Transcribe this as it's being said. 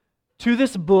To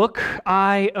this book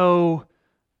I owe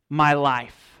my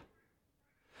life.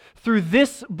 Through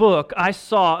this book I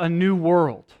saw a new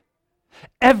world.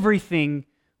 Everything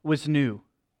was new.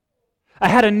 I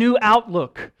had a new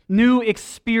outlook, new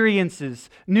experiences,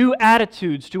 new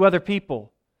attitudes to other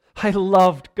people. I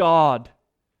loved God.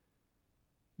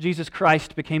 Jesus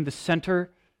Christ became the center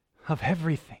of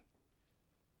everything.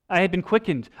 I had been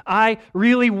quickened. I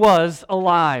really was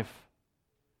alive.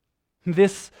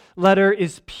 This letter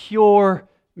is pure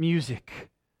music.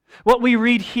 What we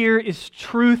read here is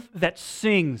truth that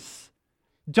sings,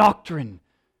 doctrine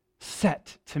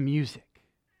set to music.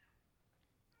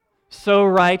 So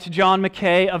writes John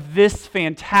Mackay of this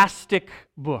fantastic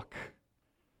book.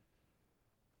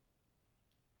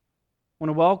 I want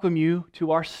to welcome you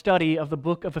to our study of the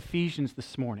book of Ephesians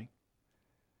this morning,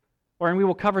 wherein we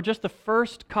will cover just the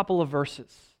first couple of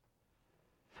verses.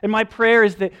 And my prayer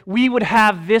is that we would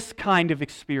have this kind of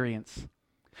experience,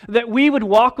 that we would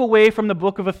walk away from the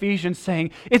book of Ephesians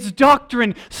saying, it's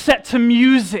doctrine set to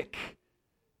music.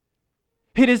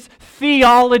 It is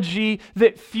theology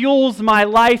that fuels my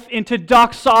life into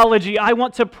doxology. I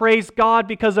want to praise God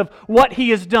because of what He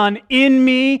has done in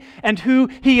me and who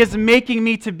He is making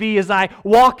me to be as I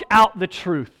walk out the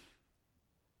truth.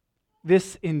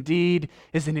 This indeed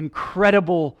is an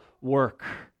incredible work.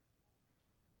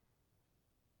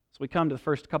 So we come to the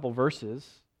first couple verses,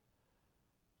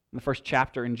 in the first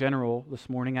chapter in general this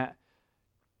morning. I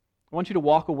want you to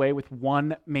walk away with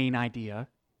one main idea.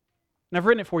 And I've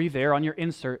written it for you there on your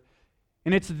insert.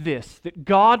 And it's this, that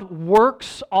God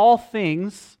works all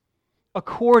things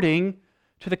according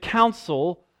to the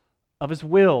counsel of His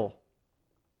will.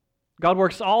 God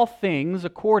works all things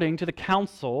according to the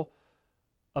counsel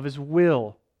of His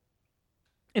will.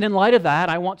 And in light of that,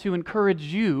 I want to encourage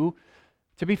you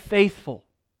to be faithful.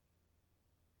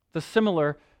 The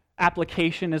similar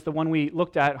application is the one we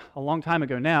looked at a long time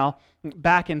ago now,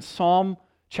 back in Psalm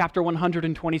chapter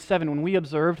 127, when we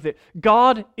observed that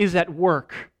God is at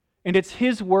work, and it's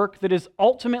His work that is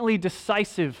ultimately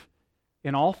decisive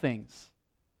in all things.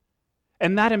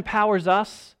 And that empowers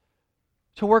us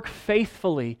to work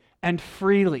faithfully and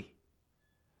freely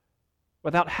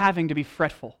without having to be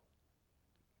fretful.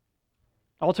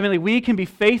 Ultimately, we can be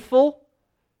faithful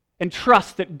and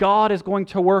trust that God is going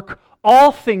to work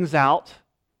all things out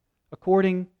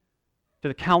according to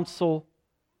the counsel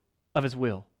of His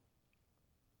will.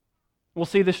 We'll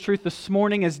see this truth this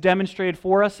morning as demonstrated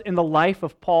for us in the life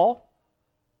of Paul,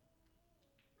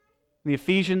 the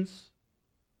Ephesians,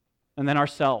 and then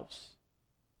ourselves.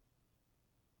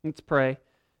 Let's pray,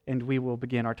 and we will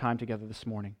begin our time together this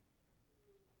morning.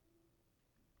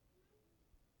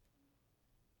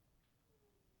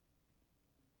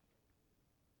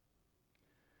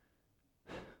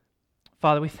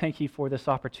 Father, we thank You for this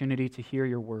opportunity to hear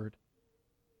Your word.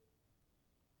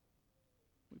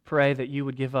 We pray that You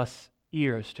would give us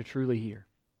ears to truly hear.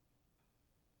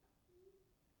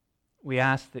 We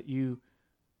ask that You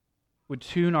would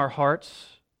tune our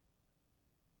hearts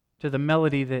to the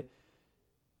melody that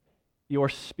Your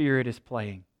Spirit is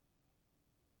playing.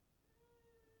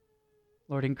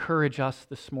 Lord, encourage us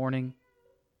this morning.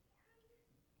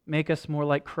 Make us more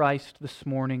like Christ this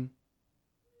morning.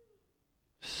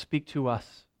 Speak to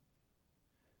us.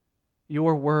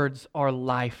 Your words are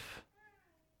life.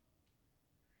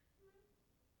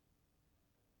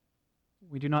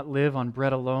 We do not live on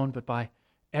bread alone, but by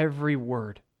every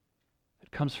word that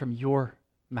comes from Your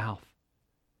mouth.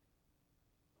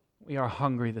 We are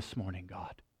hungry this morning,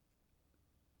 God.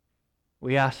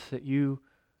 We ask that You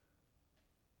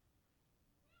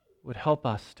would help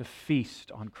us to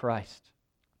feast on Christ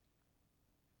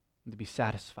and to be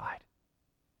satisfied.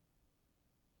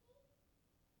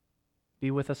 Be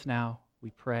with us now,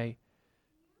 we pray.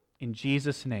 In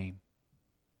Jesus' name,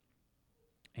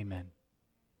 amen.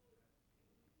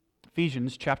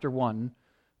 Ephesians chapter 1,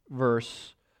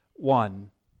 verse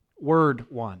 1. Word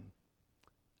 1.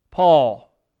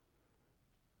 Paul.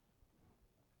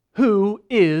 Who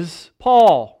is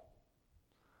Paul?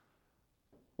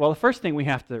 Well, the first thing we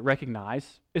have to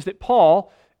recognize is that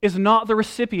Paul is not the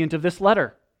recipient of this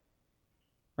letter.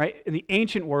 Right? In the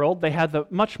ancient world, they had the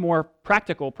much more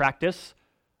practical practice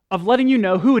of letting you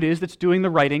know who it is that's doing the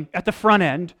writing at the front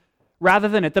end rather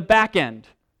than at the back end.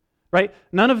 Right?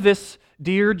 None of this,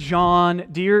 dear John,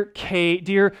 dear Kate,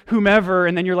 dear whomever,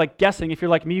 and then you're like guessing. If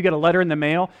you're like me, you get a letter in the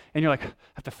mail, and you're like, I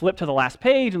have to flip to the last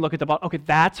page and look at the bottom. Okay,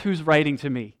 that's who's writing to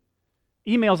me.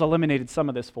 Emails eliminated some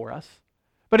of this for us.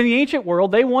 But in the ancient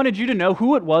world, they wanted you to know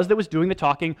who it was that was doing the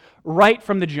talking right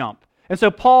from the jump. And so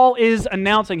Paul is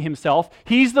announcing himself.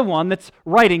 He's the one that's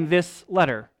writing this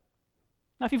letter.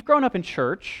 Now, if you've grown up in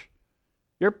church,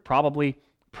 you're probably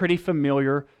pretty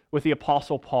familiar with the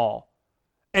Apostle Paul,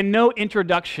 and no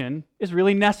introduction is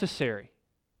really necessary.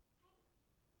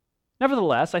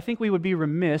 Nevertheless, I think we would be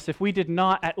remiss if we did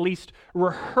not at least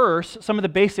rehearse some of the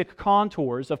basic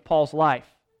contours of Paul's life.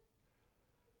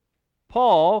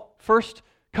 Paul first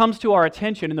comes to our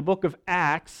attention in the book of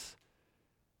Acts,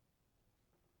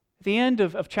 at the end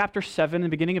of chapter 7 and the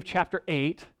beginning of chapter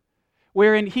 8,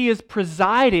 wherein he is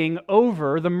presiding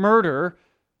over the murder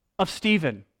of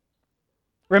Stephen.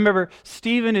 Remember,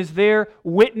 Stephen is there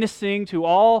witnessing to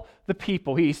all the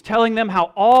people. He's telling them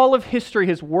how all of history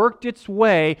has worked its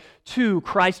way to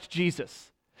Christ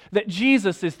Jesus. That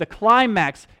Jesus is the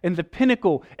climax and the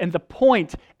pinnacle and the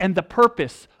point and the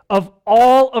purpose of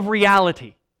all of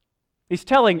reality. He's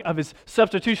telling of his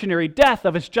substitutionary death,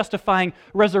 of his justifying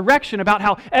resurrection, about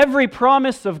how every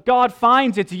promise of God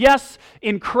finds its yes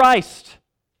in Christ.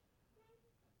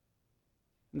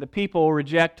 And the people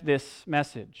reject this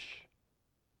message.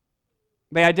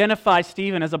 They identify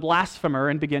Stephen as a blasphemer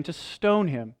and begin to stone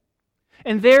him.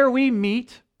 And there we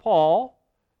meet Paul,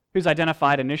 who's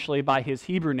identified initially by his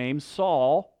Hebrew name,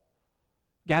 Saul,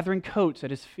 gathering coats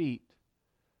at his feet,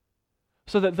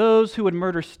 so that those who would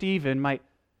murder Stephen might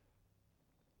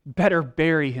better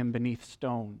bury him beneath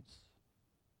stones.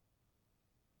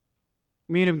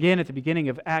 We meet him again at the beginning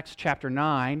of Acts chapter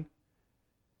 9,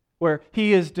 where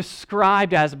he is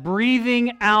described as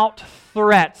breathing out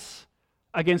threats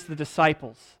against the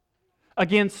disciples,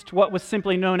 against what was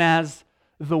simply known as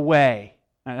the way.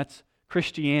 Now, that's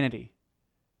Christianity.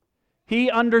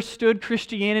 He understood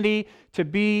Christianity to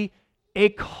be a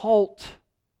cult,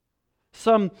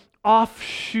 some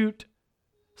offshoot,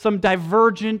 some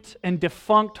divergent and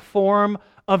defunct form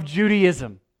of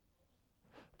Judaism.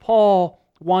 Paul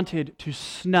wanted to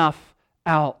snuff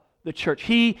out the church.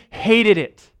 He hated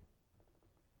it.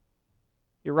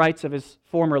 He writes of his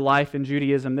former life in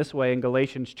Judaism this way in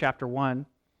Galatians chapter 1,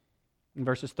 in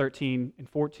verses 13 and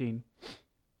 14.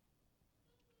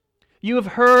 You have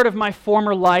heard of my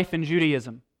former life in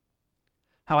Judaism,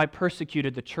 how I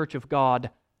persecuted the church of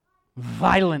God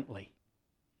violently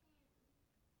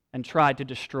and tried to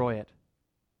destroy it,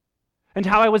 and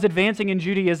how I was advancing in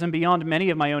Judaism beyond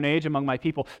many of my own age among my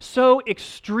people. So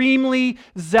extremely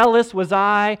zealous was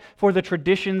I for the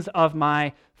traditions of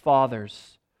my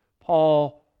fathers.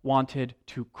 Paul wanted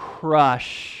to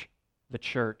crush the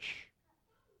church,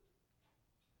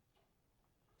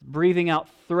 breathing out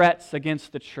threats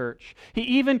against the church. He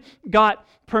even got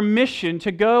permission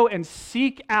to go and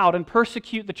seek out and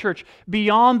persecute the church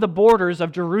beyond the borders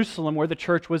of Jerusalem where the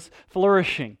church was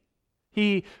flourishing.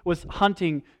 He was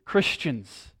hunting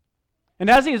Christians. And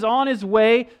as he is on his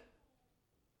way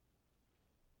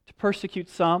to persecute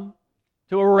some,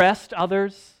 to arrest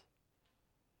others,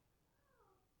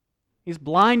 he's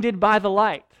blinded by the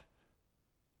light,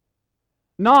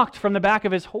 knocked from the back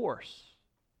of his horse.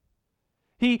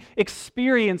 He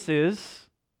experiences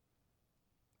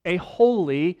a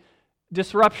holy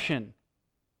disruption.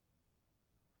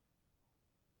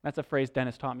 That's a phrase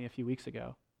Dennis taught me a few weeks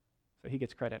ago, so he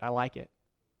gets credit. I like it.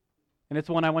 And it's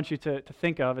one I want you to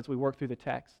think of as we work through the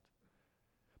text.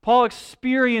 Paul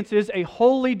experiences a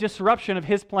holy disruption of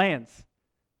his plans.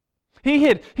 He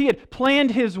had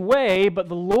planned his way, but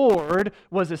the Lord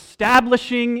was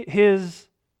establishing his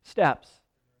steps.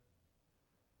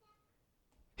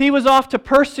 He was off to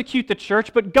persecute the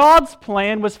church, but God's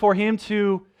plan was for him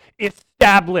to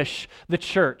establish the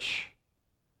church.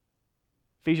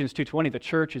 Ephesians 2:20, the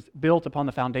church is built upon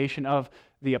the foundation of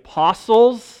the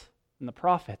apostles and the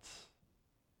prophets.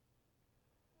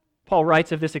 Paul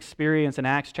writes of this experience in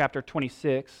Acts chapter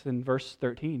 26 and verse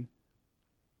 13.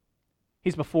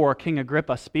 He's before King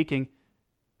Agrippa speaking.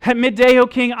 At midday, O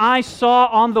king, I saw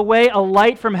on the way a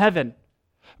light from heaven,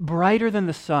 brighter than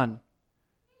the sun,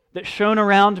 that shone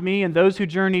around me and those who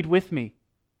journeyed with me.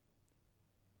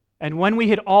 And when we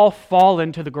had all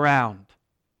fallen to the ground,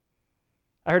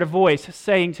 I heard a voice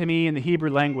saying to me in the Hebrew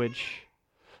language,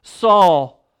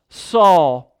 Saul,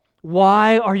 Saul,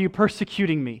 why are you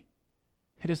persecuting me?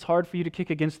 It is hard for you to kick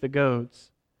against the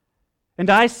goads. And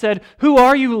I said, Who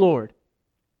are you, Lord?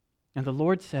 And the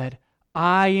Lord said,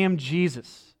 I am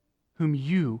Jesus, whom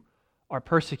you are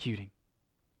persecuting.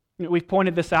 We've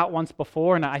pointed this out once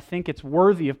before, and I think it's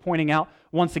worthy of pointing out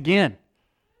once again.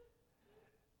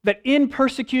 That in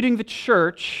persecuting the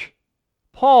church,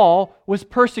 Paul was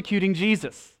persecuting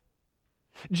Jesus.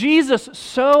 Jesus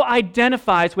so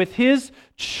identifies with his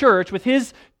church, with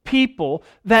his people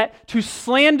that to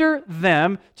slander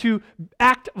them, to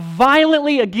act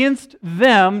violently against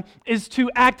them, is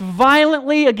to act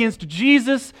violently against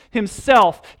Jesus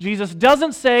himself. Jesus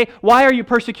doesn't say, "Why are you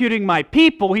persecuting my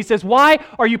people?" He says, "Why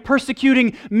are you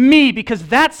persecuting me?" Because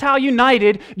that's how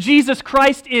united Jesus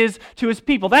Christ is to his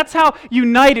people. That's how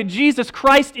united Jesus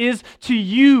Christ is to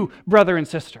you, brother and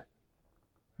sister.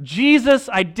 Jesus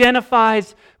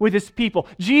identifies with his people.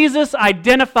 Jesus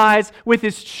identifies with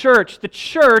his church. The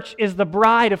church is the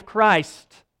bride of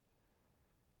Christ.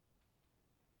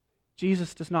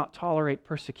 Jesus does not tolerate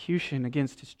persecution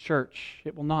against his church.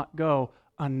 It will not go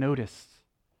unnoticed.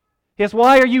 He asks,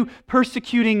 "Why are you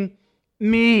persecuting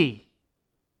me?"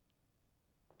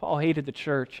 Paul hated the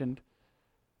church, and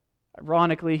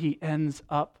ironically, he ends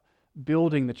up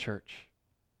building the church.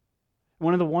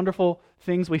 One of the wonderful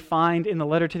things we find in the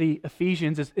letter to the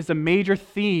Ephesians is a major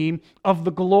theme of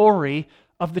the glory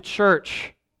of the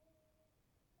church.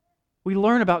 We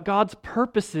learn about God's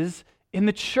purposes in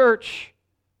the church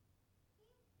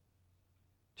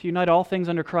to unite all things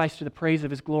under Christ to the praise of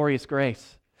his glorious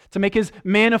grace, to make his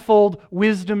manifold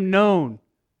wisdom known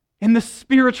in the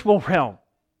spiritual realm.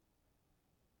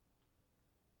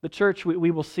 The church,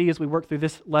 we will see as we work through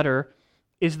this letter,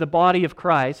 is the body of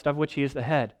Christ, of which he is the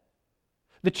head.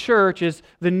 The church is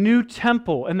the new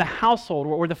temple and the household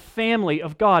or the family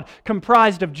of God,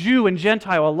 comprised of Jew and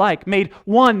Gentile alike, made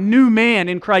one new man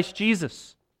in Christ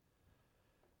Jesus.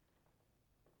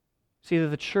 See that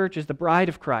the church is the bride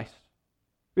of Christ.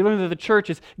 We learn that the church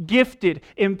is gifted,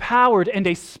 empowered, and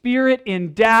a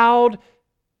Spirit-endowed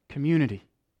community.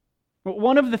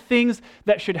 One of the things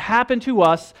that should happen to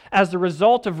us as the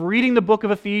result of reading the book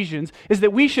of Ephesians is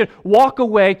that we should walk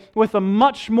away with a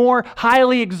much more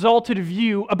highly exalted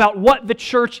view about what the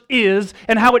church is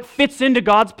and how it fits into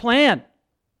God's plan.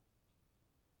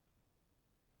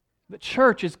 The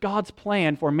church is God's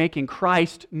plan for making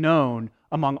Christ known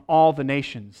among all the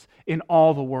nations in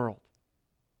all the world.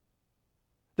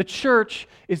 The church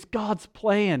is God's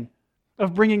plan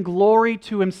of bringing glory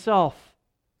to himself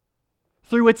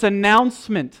through its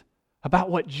announcement about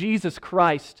what Jesus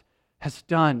Christ has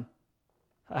done.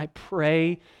 I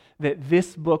pray that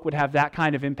this book would have that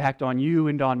kind of impact on you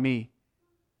and on me.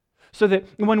 So that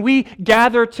when we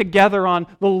gather together on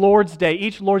the Lord's Day,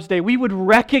 each Lord's Day, we would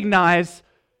recognize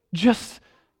just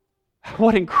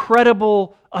what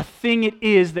incredible a thing it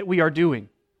is that we are doing.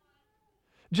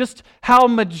 Just how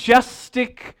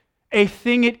majestic a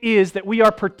thing it is that we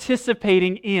are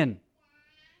participating in.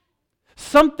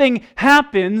 Something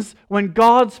happens when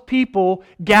God's people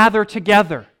gather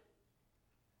together.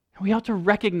 And we ought to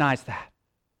recognize that.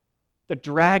 To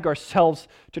drag ourselves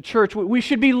to church. We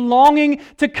should be longing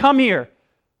to come here,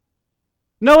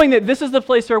 knowing that this is the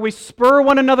place where we spur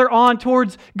one another on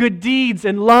towards good deeds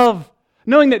and love,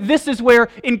 knowing that this is where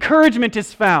encouragement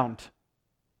is found.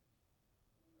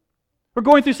 We're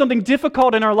going through something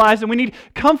difficult in our lives and we need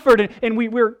comfort, and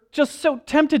we're just so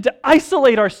tempted to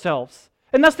isolate ourselves.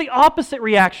 And that's the opposite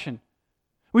reaction.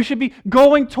 We should be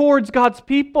going towards God's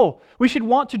people. We should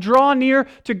want to draw near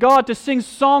to God, to sing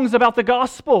songs about the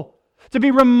gospel, to be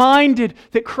reminded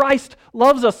that Christ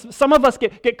loves us. Some of us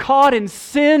get caught in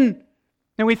sin,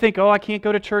 and we think, "Oh, I can't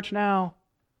go to church now.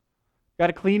 Got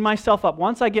to clean myself up.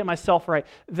 Once I get myself right,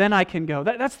 then I can go."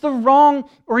 That's the wrong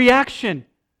reaction.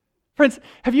 Friends,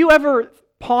 have you ever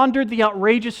pondered the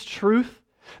outrageous truth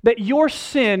that your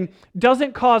sin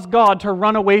doesn't cause God to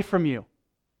run away from you?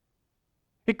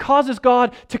 It causes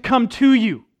God to come to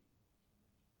you.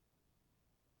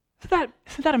 Isn't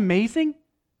that amazing?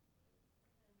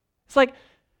 It's like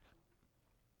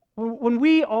when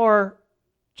we are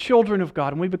children of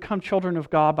God, and we become children of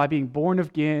God by being born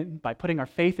again, by putting our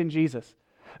faith in Jesus,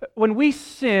 when we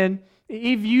sin,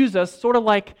 he views us sort of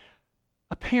like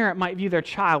a parent might view their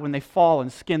child when they fall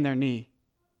and skin their knee.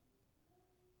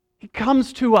 He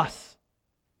comes to us.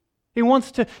 He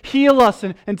wants to heal us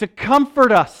and to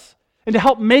comfort us and to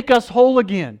help make us whole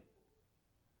again.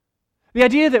 The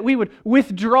idea that we would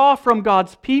withdraw from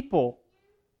God's people,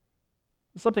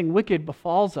 something wicked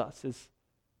befalls us, is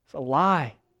a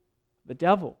lie, the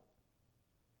devil.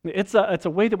 It's a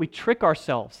way that we trick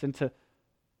ourselves into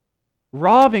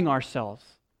robbing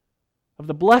ourselves of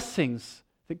the blessings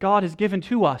that God has given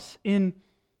to us in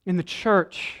the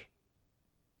church.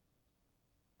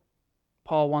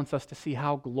 Paul wants us to see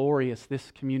how glorious this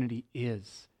community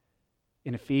is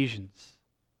in Ephesians.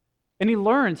 And he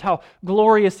learns how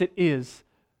glorious it is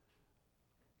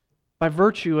by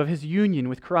virtue of his union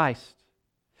with Christ.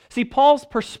 See, Paul's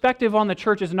perspective on the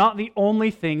church is not the only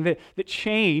thing that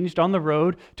changed on the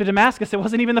road to Damascus. It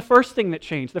wasn't even the first thing that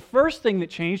changed. The first thing that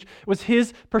changed was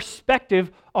his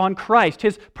perspective on Christ,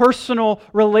 his personal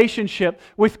relationship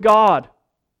with God.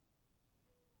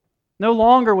 No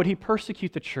longer would he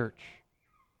persecute the church.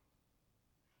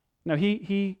 No,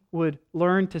 he would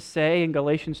learn to say in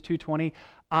Galatians 2:20,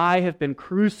 I have been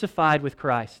crucified with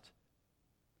Christ.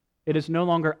 It is no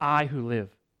longer I who live,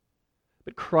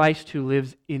 but Christ who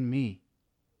lives in me.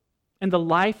 And the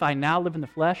life I now live in the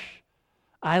flesh,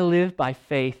 I live by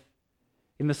faith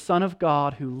in the Son of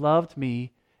God who loved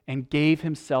me and gave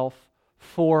himself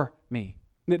for me.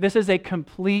 This is a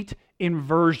complete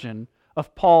inversion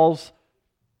of Paul's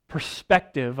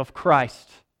perspective of Christ.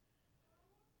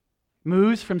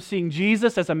 Moves from seeing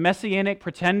Jesus as a messianic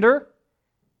pretender,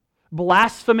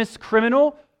 blasphemous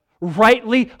criminal,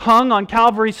 rightly hung on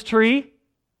Calvary's tree,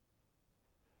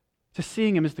 to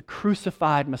seeing him as the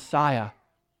crucified Messiah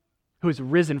who is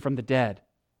risen from the dead.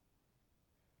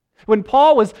 When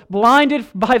Paul was blinded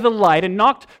by the light and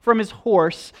knocked from his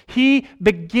horse, he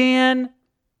began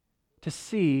to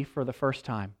see for the first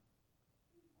time.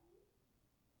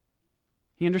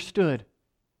 He understood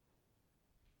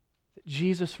that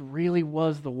Jesus really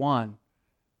was the one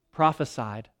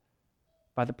prophesied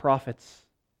by the prophets,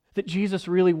 that Jesus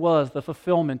really was the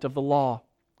fulfillment of the law,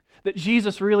 that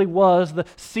Jesus really was the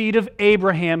seed of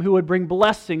Abraham who would bring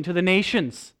blessing to the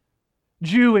nations.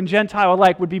 Jew and Gentile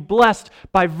alike would be blessed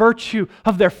by virtue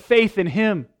of their faith in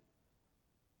him.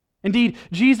 Indeed,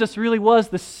 Jesus really was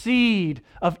the seed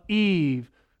of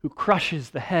Eve who crushes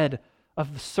the head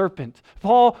of the serpent.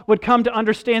 Paul would come to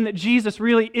understand that Jesus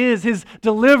really is his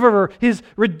deliverer, his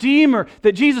redeemer,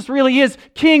 that Jesus really is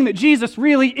king, that Jesus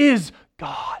really is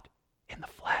God in the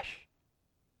flesh.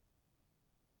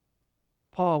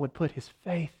 Paul would put his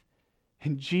faith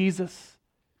in Jesus.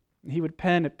 He would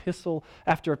pen epistle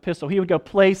after epistle. He would go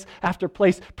place after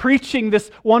place preaching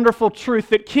this wonderful truth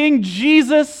that King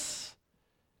Jesus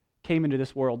came into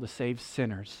this world to save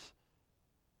sinners,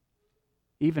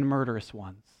 even murderous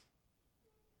ones.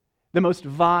 The most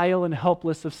vile and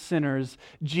helpless of sinners,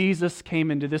 Jesus came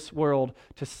into this world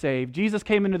to save. Jesus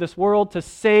came into this world to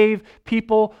save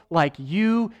people like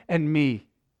you and me.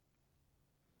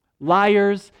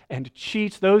 Liars and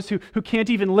cheats, those who can't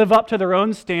even live up to their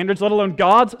own standards, let alone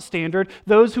God's standard,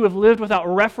 those who have lived without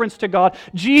reference to God.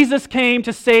 Jesus came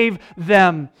to save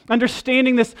them.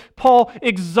 Understanding this, Paul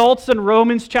exalts in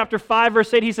Romans chapter 5,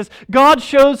 verse 8. He says, God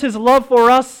shows his love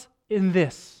for us in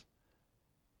this,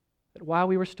 that while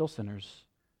we were still sinners,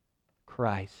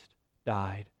 Christ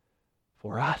died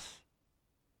for us.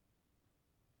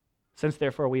 Since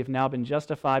therefore we have now been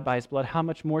justified by his blood, how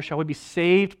much more shall we be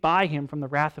saved by him from the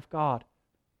wrath of God?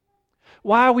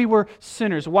 While we were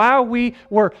sinners, while we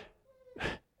were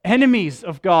enemies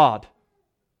of God,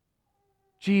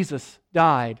 Jesus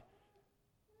died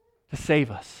to save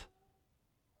us.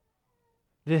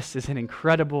 This is an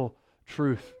incredible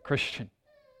truth, Christian.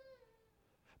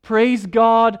 Praise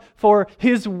God for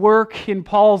his work in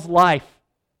Paul's life,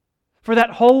 for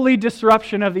that holy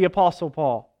disruption of the Apostle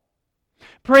Paul.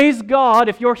 Praise God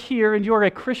if you're here and you're a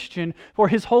Christian for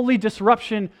his holy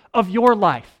disruption of your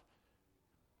life.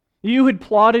 You had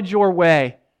plotted your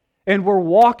way and were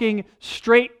walking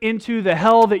straight into the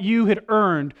hell that you had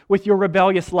earned with your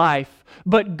rebellious life.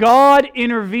 But God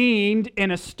intervened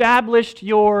and established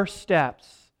your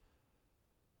steps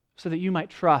so that you might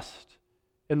trust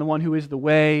in the one who is the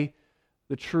way,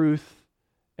 the truth,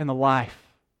 and the life.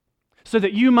 So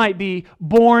that you might be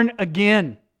born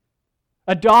again,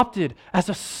 adopted as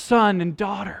a son and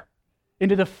daughter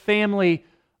into the family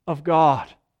of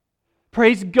God.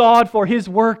 Praise God for his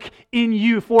work in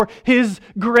you, for his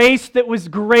grace that was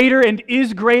greater and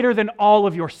is greater than all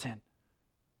of your sin.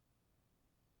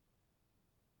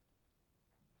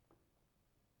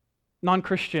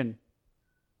 Non-Christian,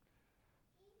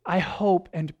 I hope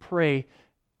and pray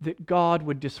that God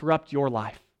would disrupt your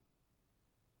life.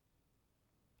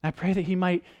 I pray that he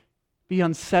might be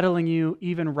unsettling you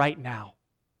even right now.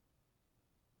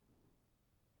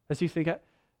 As you think,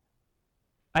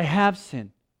 I have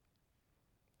sinned.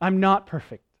 I'm not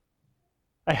perfect.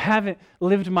 I haven't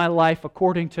lived my life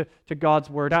according to God's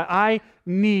word. I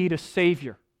need a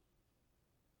Savior.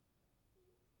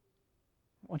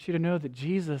 I want you to know that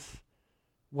Jesus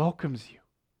welcomes you.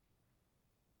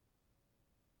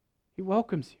 He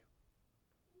welcomes you.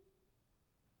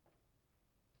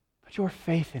 Put your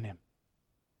faith in him.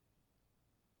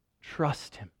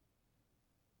 Trust him.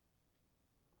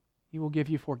 He will give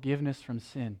you forgiveness from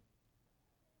sin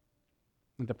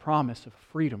and the promise of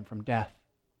freedom from death.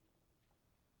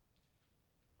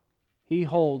 He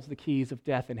holds the keys of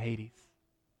death and Hades.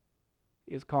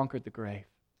 He has conquered the grave.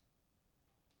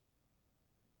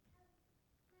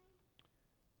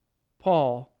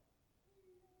 Paul,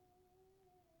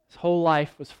 his whole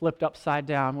life was flipped upside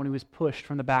down when he was pushed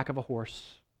from the back of a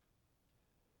horse.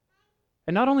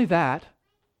 And not only that,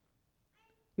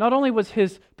 not only was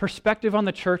his perspective on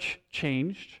the church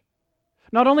changed,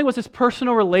 not only was his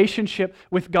personal relationship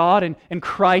with God and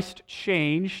Christ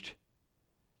changed,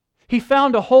 he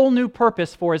found a whole new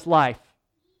purpose for his life.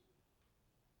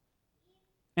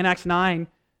 In Acts 9,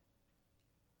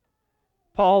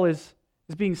 Paul is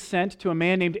being sent to a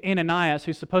man named Ananias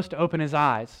who's supposed to open his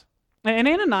eyes. And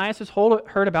Ananias has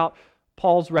heard about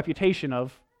Paul's reputation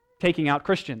of taking out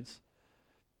Christians.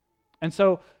 And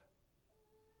so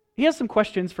he has some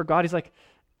questions for God. He's like,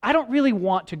 I don't really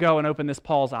want to go and open this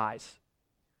Paul's eyes.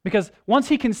 Because once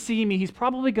he can see me, he's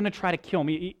probably going to try to kill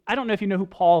me. I don't know if you know who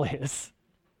Paul is.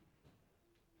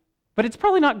 But it's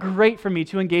probably not great for me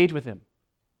to engage with him.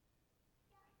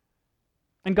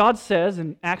 And God says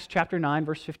in Acts chapter 9,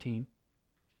 verse 15,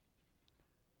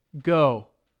 "Go,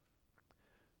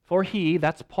 for he,"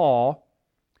 that's Paul,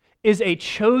 "is a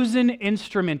chosen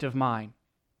instrument of mine,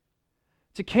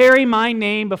 to carry my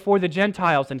name before the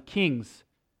Gentiles and kings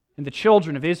and the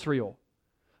children of Israel.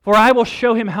 For I will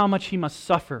show him how much he must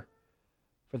suffer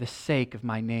for the sake of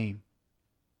my name."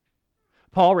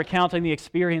 Paul, recounting the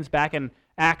experience back in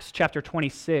Acts chapter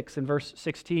 26 and verse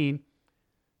 16,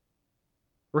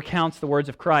 recounts the words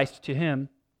of Christ to him,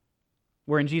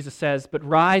 wherein Jesus says, "But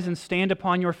rise and stand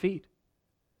upon your feet,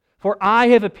 for I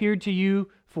have appeared to you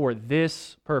for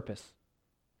this purpose,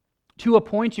 to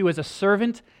appoint you as a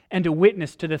servant and a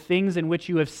witness to the things in which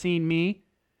you have seen me,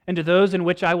 and to those in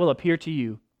which I will appear to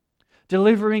you,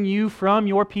 delivering you from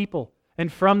your people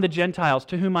and from the Gentiles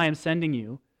to whom I am sending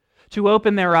you, to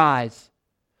open their eyes,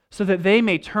 so that they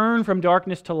may turn from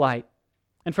darkness to light,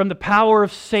 and from the power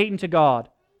of Satan to God,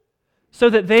 so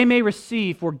that they may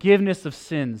receive forgiveness of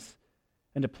sins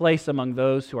and a place among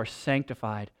those who are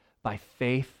sanctified by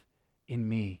faith in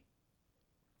me."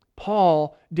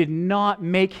 Paul did not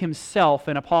make himself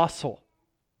an apostle.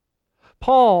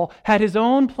 Paul had his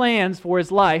own plans for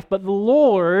his life, but the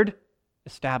Lord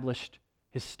established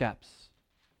his steps.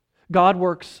 God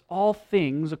works all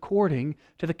things according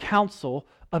to the counsel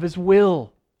of his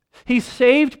will. He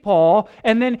saved Paul,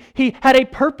 and then he had a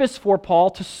purpose for Paul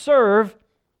to serve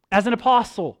as an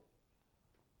apostle.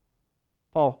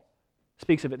 Paul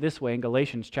speaks of it this way in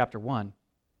Galatians chapter 1.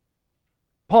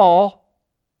 Paul,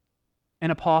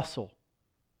 an apostle,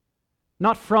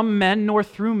 not from men nor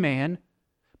through man,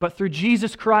 but through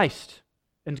Jesus Christ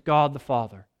and God the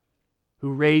Father,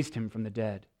 who raised him from the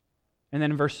dead. And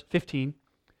then in verse 15,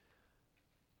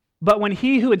 "But when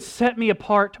he who had set me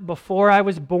apart before I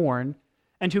was born,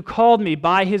 and who called me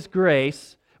by his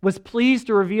grace, was pleased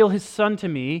to reveal his Son to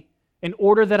me, in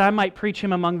order that I might preach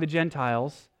him among the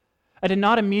Gentiles, I did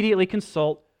not immediately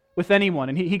consult with anyone."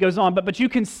 And he goes on, but you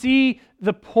can see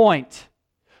the point.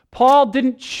 Paul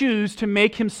didn't choose to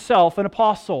make himself an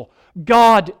apostle.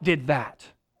 God did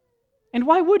that. And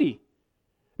why would he?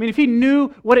 I mean, if he knew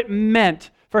what it meant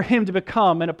for him to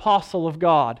become an apostle of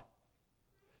God,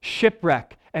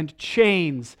 shipwreck and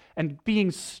chains and being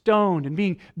stoned and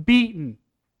being beaten.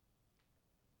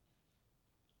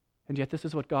 And yet this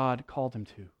is what God called him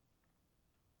to.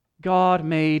 God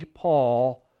made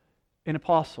Paul an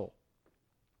apostle.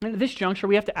 And at this juncture,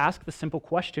 we have to ask the simple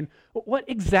question, what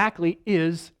exactly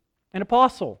is an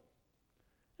apostle?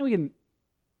 And we can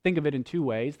think of it in two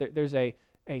ways. There's a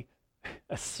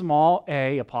small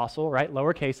a apostle, right?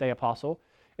 Lowercase a apostle.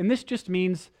 And this just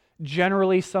means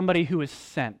generally somebody who is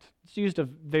sent. It's used of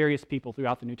various people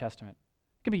throughout the New Testament.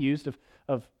 It could be used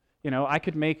of I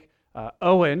could make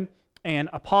Owen an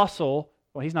apostle.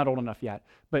 Well, he's not old enough yet.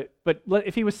 But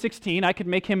if he was 16, I could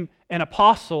make him an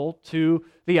apostle to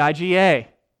the IGA,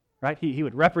 right? He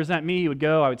would represent me. He would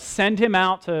go. I would send him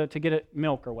out to get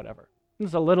milk or whatever. This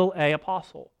is a little a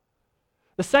apostle.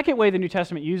 The second way the New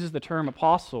Testament uses the term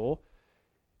apostle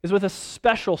is with a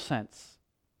special sense.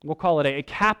 We'll call it a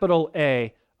capital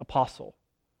A apostle.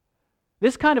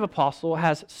 This kind of apostle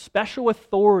has special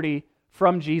authority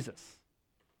from Jesus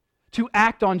to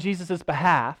act on Jesus'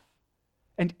 behalf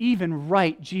and even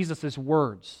write Jesus'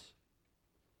 words.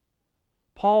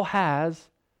 Paul has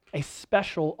a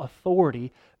special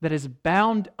authority that is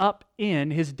bound up in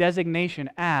his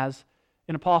designation as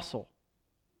an apostle.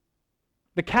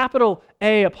 The capital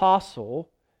A apostle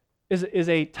is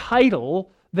a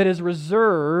title that is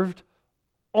reserved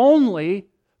only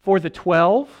for the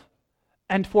 12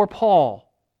 and for Paul,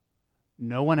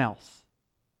 no one else.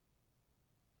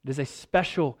 It is a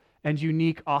special and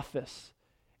unique office.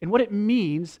 And what it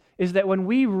means is that when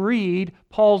we read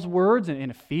Paul's words in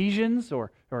Ephesians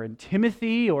or in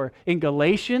Timothy or in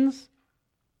Galatians,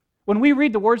 when we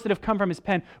read the words that have come from his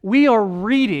pen, we are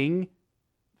reading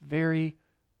the very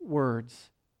words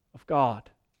of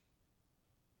God.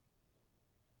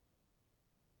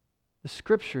 The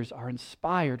Scriptures are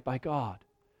inspired by God.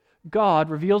 God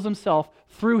reveals himself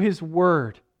through his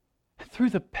word,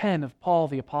 through the pen of Paul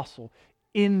the apostle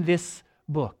in this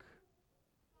book.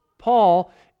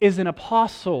 Paul is an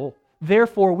apostle,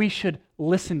 therefore we should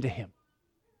listen to him.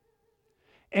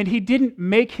 And he didn't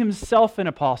make himself an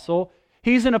apostle.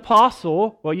 He's an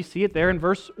apostle, well, you see it there in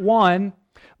verse 1,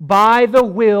 by the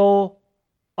will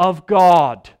of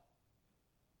God.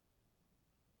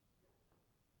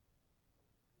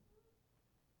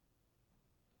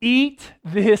 Eat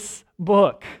this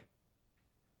book.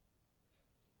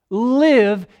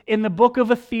 Live in the book of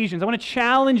Ephesians. I want to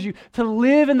challenge you to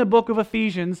live in the book of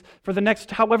Ephesians for the next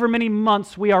however many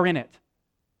months we are in it.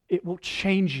 It will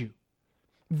change you.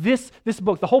 This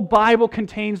book, the whole Bible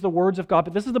contains the words of God,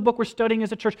 but this is the book we're studying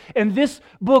as a church, and this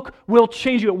book will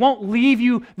change you. It won't leave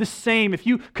you the same if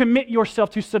you commit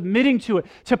yourself to submitting to it,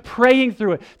 to praying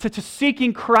through it, to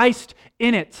seeking Christ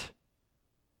in it.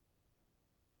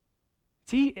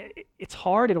 See, it's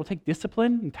hard. It'll take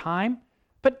discipline and time,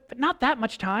 but not that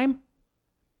much time. I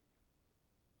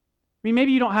mean,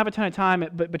 maybe you don't have a ton of time,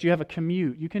 but you have a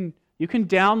commute. You can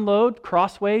download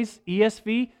Crossway's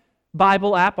ESV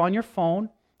Bible app on your phone,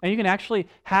 and you can actually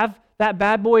have that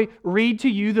bad boy read to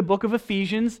you the book of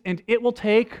Ephesians, and it will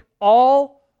take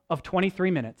all of 23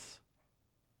 minutes.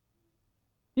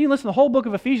 You can listen to the whole book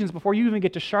of Ephesians before you even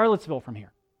get to Charlottesville from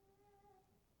here.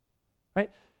 Right?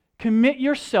 Commit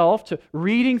yourself to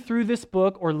reading through this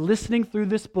book or listening through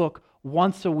this book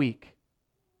once a week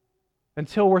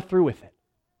until we're through with it.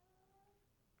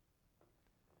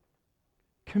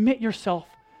 Commit yourself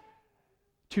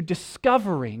to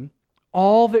discovering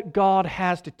all that God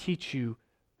has to teach you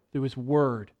through His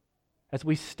Word as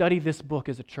we study this book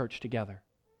as a church together.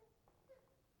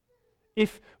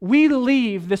 If we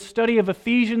leave this study of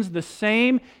Ephesians the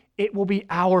same, it will be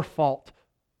our fault.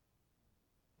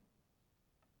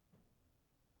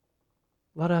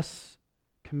 Let us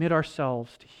commit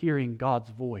ourselves to hearing God's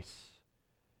voice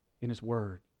in His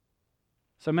Word.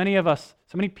 So many of us,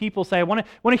 so many people say, I want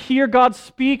to hear God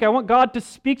speak. I want God to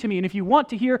speak to me. And if you want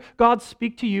to hear God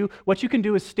speak to you, what you can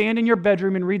do is stand in your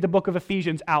bedroom and read the book of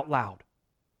Ephesians out loud.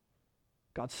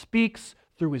 God speaks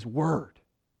through His Word.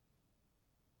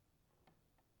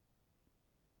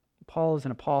 Paul is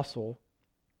an apostle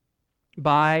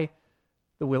by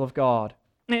the will of God.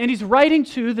 And he's writing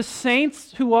to the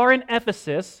saints who are in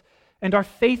Ephesus and are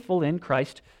faithful in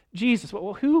Christ Jesus.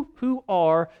 Well, who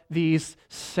are these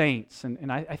saints?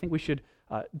 And I think we should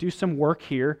do some work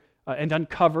here and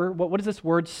uncover what does this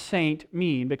word saint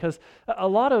mean? Because a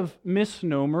lot of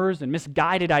misnomers and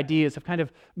misguided ideas have kind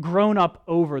of grown up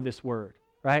over this word,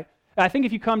 right? I think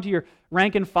if you come to your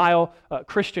rank and file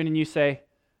Christian and you say,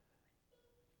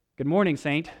 "Good morning,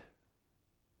 saint,"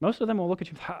 most of them will look at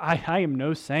you, I am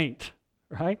no saint,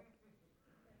 right?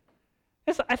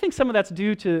 I think some of that's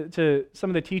due to some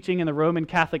of the teaching in the Roman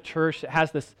Catholic Church that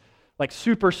has this like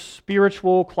super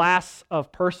spiritual class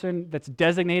of person that's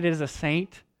designated as a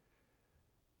saint.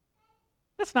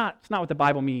 It's not what the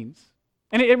Bible means.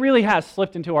 And it really has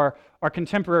slipped into our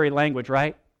contemporary language,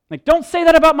 right? Like, don't say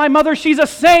that about my mother, she's a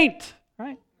saint,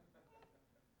 right?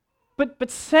 But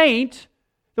saint,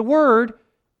 the word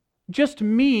just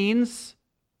means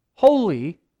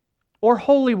holy or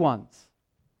holy ones.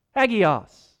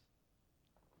 Hagios.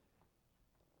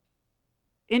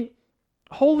 In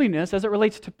holiness, as it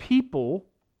relates to people,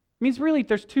 means really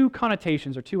there's two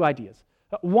connotations or two ideas.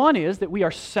 One is that we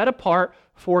are set apart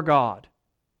for God.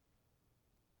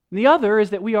 And the other is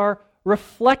that we are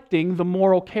reflecting the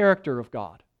moral character of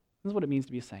God. This is what it means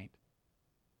to be a saint.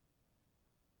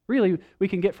 Really, we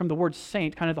can get from the word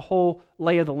saint kind of the whole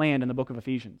lay of the land in the book of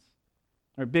Ephesians.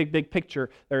 Our big picture,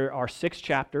 there are 6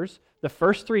 chapters. The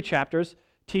first 3 chapters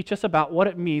teach us about what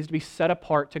it means to be set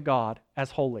apart to God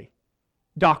as holy.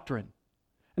 Doctrine.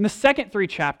 And the second 3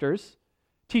 chapters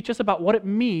teach us about what it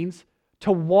means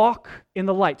to walk in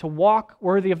the light, to walk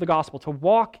worthy of the gospel, to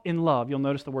walk in love. You'll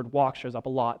notice the word walk shows up a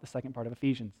lot in the second part of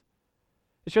Ephesians.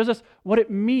 It shows us what it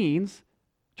means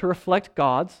to reflect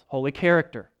God's holy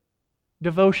character.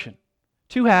 Devotion.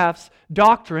 2 halves,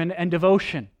 doctrine and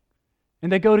devotion.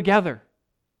 And they go together.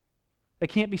 They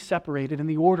can't be separated, and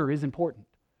the order is important.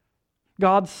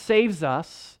 God saves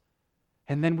us,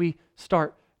 and then we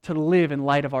start to live in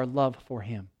light of our love for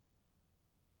Him.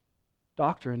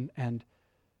 Doctrine and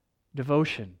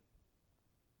devotion.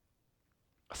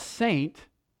 A saint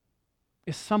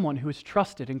is someone who is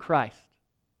trusted in Christ.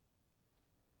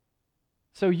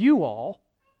 So you all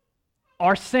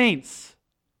are saints.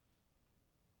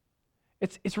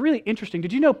 It's really interesting.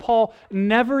 Did you know Paul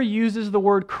never uses the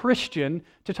word Christian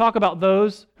to talk about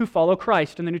those who follow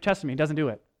Christ in the New Testament? He doesn't do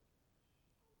it.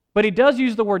 But he does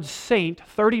use the word saint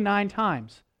 39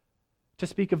 times to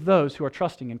speak of those who are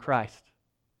trusting in Christ.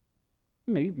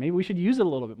 Maybe we should use it a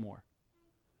little bit more.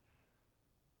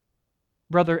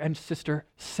 Brother and sister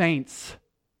saints,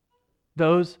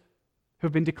 those who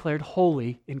have been declared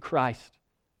holy in Christ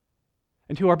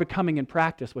and who are becoming in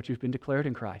practice what you've been declared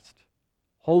in Christ.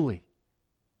 Holy.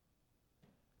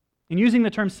 In using the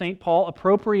term saint, Paul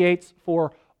appropriates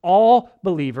for all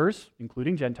believers,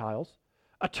 including Gentiles,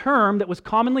 a term that was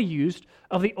commonly used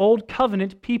of the Old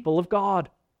Covenant people of God.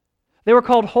 They were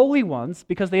called holy ones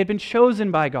because they had been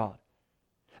chosen by God.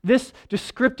 This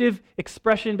descriptive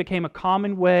expression became a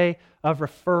common way of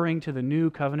referring to the new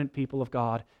covenant people of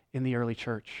God in the early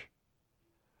church.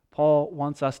 Paul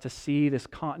wants us to see this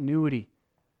continuity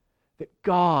that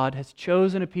God has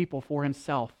chosen a people for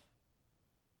himself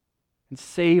and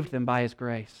saved them by his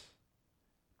grace.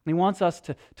 And he wants us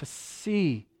to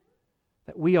see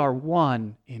that we are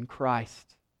one in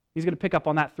Christ. He's going to pick up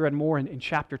on that thread more in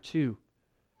chapter 2.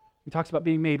 He talks about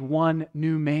being made one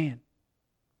new man.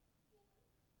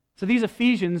 So these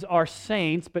Ephesians are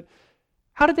saints, but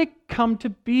how did they come to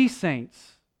be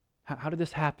saints? How did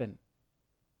this happen?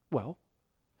 Well,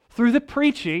 through the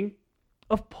preaching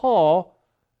of Paul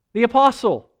the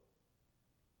apostle.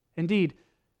 Indeed,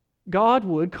 God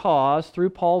would cause,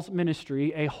 through Paul's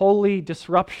ministry, a holy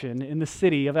disruption in the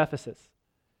city of Ephesus.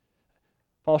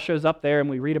 Paul shows up there and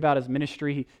we read about his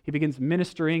ministry. He begins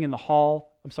ministering in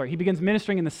he begins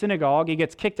ministering in the synagogue. He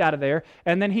gets kicked out of there,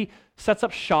 and then he sets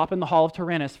up shop in the hall of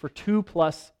Tyrannus for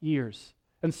 2+ years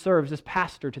and serves as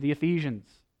pastor to the Ephesians.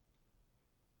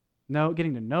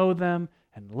 Getting to know them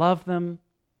and love them.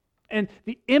 And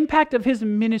the impact of his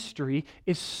ministry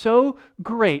is so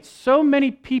great, so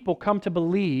many people come to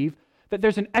believe that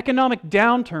there's an economic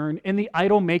downturn in the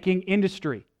idol-making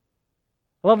industry.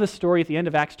 I love this story at the end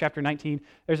of Acts chapter 19.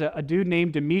 There's a dude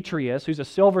named Demetrius who's a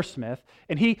silversmith,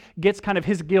 and he gets kind of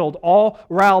his guild all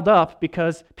riled up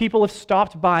because people have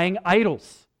stopped buying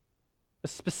idols,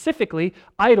 specifically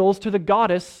idols to the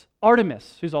goddess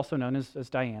Artemis, who's also known as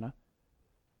Diana.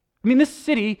 I mean, this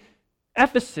city,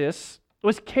 Ephesus,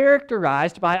 was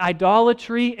characterized by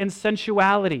idolatry and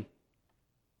sensuality.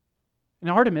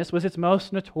 And Artemis was its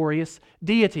most notorious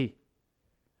deity.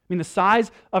 I mean, the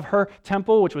size of her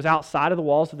temple, which was outside of the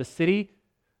walls of the city,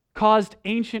 caused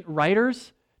ancient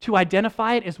writers to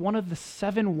identify it as one of the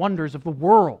 7 wonders of the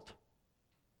world.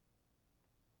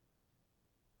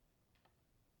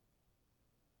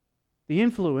 The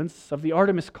influence of the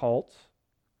Artemis cult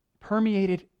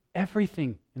permeated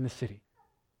everything in the city.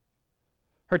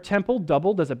 Her temple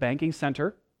doubled as a banking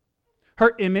center.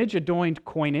 Her image adorned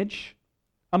coinage.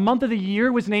 A month of the year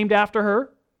was named after her.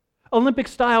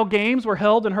 Olympic-style games were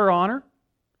held in her honor.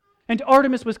 And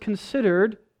Artemis was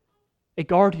considered a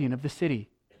guardian of the city.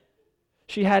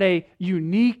 She had a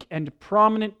unique and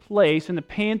prominent place in the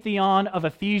pantheon of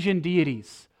Ephesian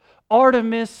deities.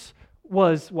 Artemis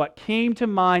was what came to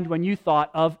mind when you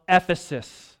thought of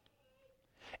Ephesus.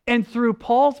 And through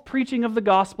Paul's preaching of the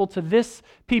gospel to this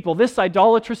people, this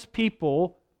idolatrous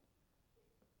people,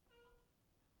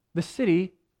 the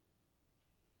city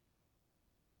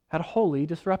had a holy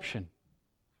disruption.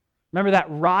 Remember that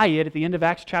riot at the end of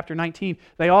Acts chapter 19?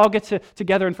 They all get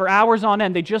together, and for hours on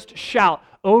end, they just shout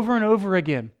over and over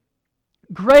again,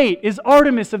 "Great is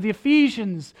Artemis of the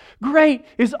Ephesians! Great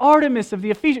is Artemis of the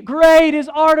Ephesians! Great is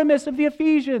Artemis of the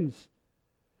Ephesians!"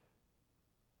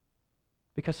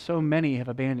 Because so many have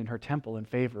abandoned her temple in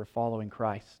favor of following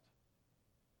Christ.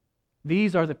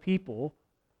 These are the people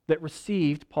that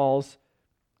received Paul's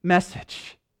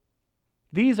message.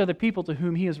 These are the people to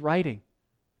whom he is writing.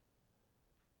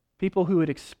 People who had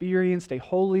experienced a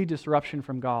holy disruption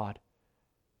from God.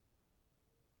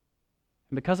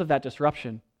 And because of that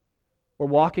disruption, were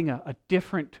walking a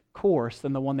different course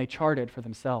than the one they charted for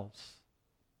themselves.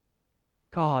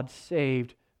 God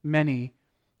saved many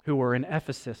who were in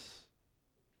Ephesus.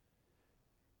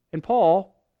 And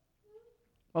Paul,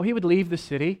 he would leave the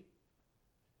city,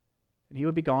 and he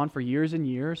would be gone for years and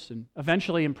years, and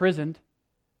eventually imprisoned.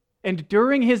 And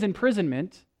during his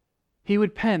imprisonment, he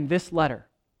would pen this letter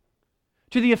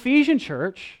to the Ephesian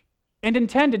church and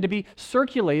intended to be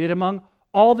circulated among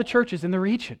all the churches in the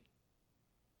region.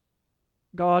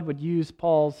 God would use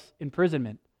Paul's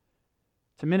imprisonment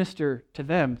to minister to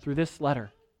them through this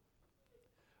letter.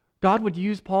 God would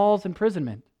use Paul's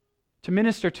imprisonment to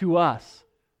minister to us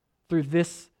through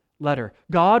this letter.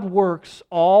 God works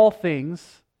all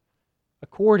things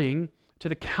according to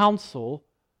the counsel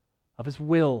of His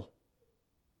will.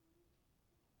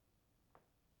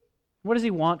 What does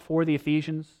He want for the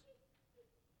Ephesians?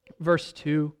 Verse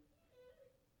 2,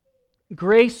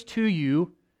 grace to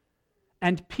you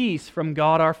and peace from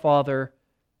God our Father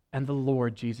and the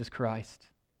Lord Jesus Christ.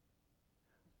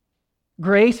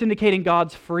 Grace indicating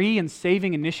God's free and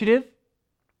saving initiative,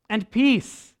 and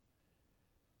peace,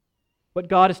 what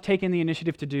God has taken the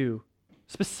initiative to do,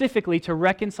 specifically to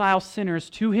reconcile sinners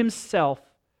to Himself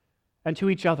and to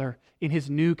each other in His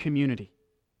new community.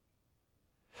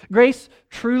 Grace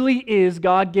truly is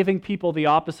God giving people the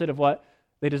opposite of what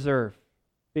they deserve.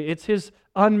 It's His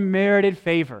unmerited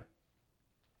favor.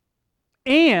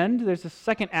 And there's a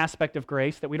second aspect of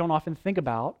grace that we don't often think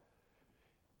about,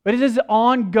 but it is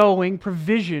ongoing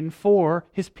provision for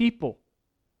His people.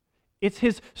 It's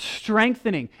His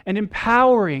strengthening and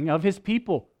empowering of His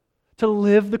people to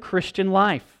live the Christian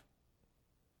life.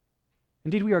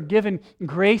 Indeed, we are given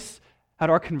grace at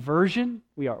our conversion.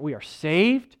 We are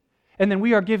saved. And then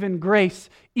we are given grace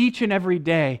each and every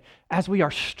day as we are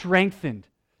strengthened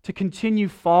to continue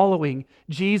following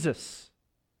Jesus.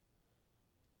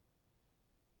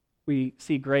 We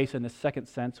see grace in the second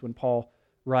sense when Paul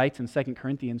writes in 2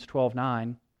 Corinthians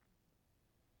 12:9.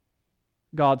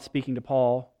 God speaking to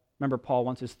Paul. Remember, Paul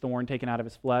wants his thorn taken out of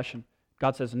his flesh, and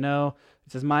God says, no.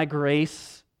 It says, my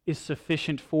grace is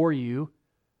sufficient for you,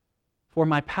 for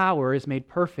my power is made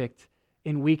perfect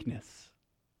in weakness.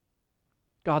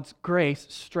 God's grace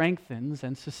strengthens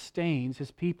and sustains His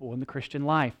people in the Christian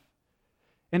life.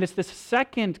 And it's this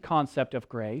second concept of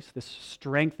grace, this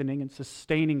strengthening and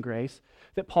sustaining grace,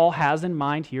 that Paul has in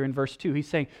mind here in verse 2. He's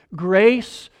saying,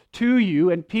 grace to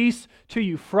you and peace to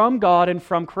you from God and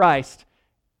from Christ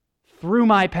through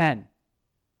my pen.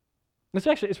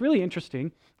 It's really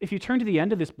interesting. If you turn to the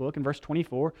end of this book in verse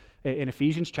 24, in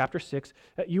Ephesians chapter 6,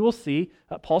 you will see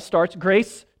Paul starts,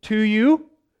 grace to you,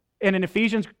 and in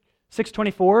Ephesians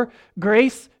 6:24,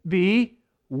 grace be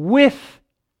with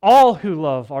all who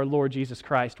love our Lord Jesus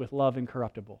Christ with love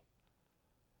incorruptible.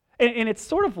 And it's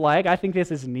sort of like, I think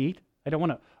this is neat. I don't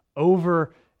want to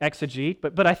over-exegete,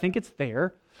 but I think it's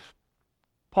there.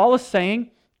 Paul is saying,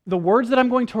 the words that I'm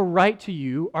going to write to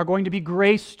you are going to be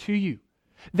grace to you.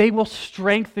 They will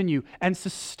strengthen you and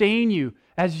sustain you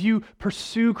as you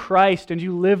pursue Christ and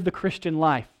you live the Christian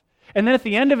life. And then at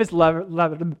the end of his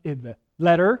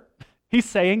letter, he's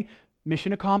saying,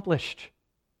 mission accomplished.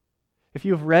 If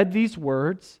you have read these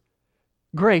words,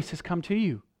 grace has come to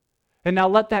you. And now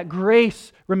let that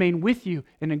grace remain with you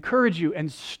and encourage you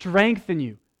and strengthen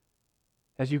you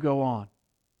as you go on.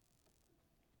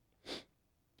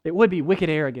 It would be wicked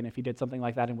arrogant if he did something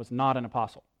like that and was not an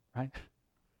apostle, right?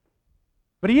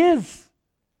 But he is.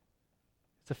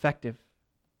 It's effective.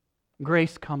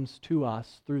 Grace comes to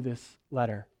us through this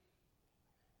letter.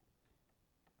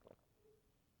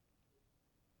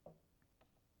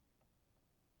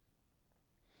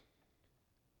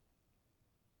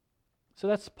 So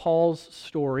that's Paul's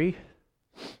story,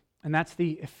 and that's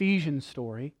the Ephesians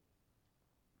story.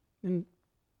 And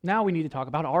now we need to talk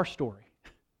about our story.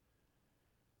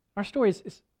 Our story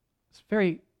is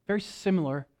very, very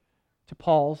similar to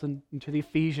Paul's and to the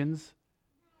Ephesians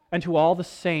and to all the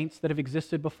saints that have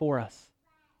existed before us.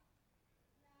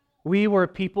 We were a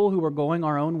people who were going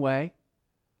our own way,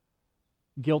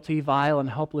 guilty, vile, and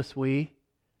helpless we,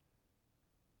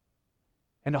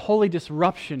 and a holy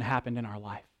disruption happened in our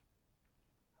life.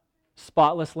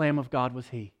 Spotless Lamb of God was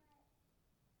He.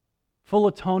 Full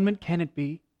atonement can it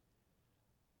be?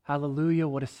 Hallelujah,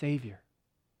 what a Savior.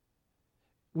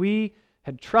 We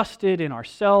had trusted in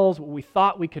ourselves, we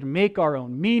thought we could make our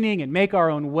own meaning and make our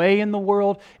own way in the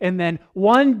world, and then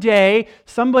one day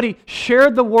somebody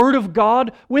shared the Word of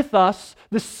God with us.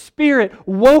 The Spirit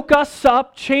woke us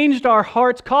up, changed our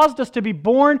hearts, caused us to be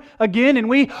born again, and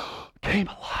we came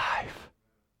alive.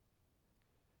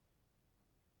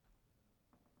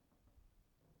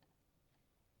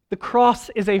 The cross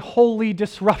is a holy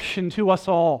disruption to us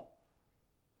all.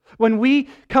 When we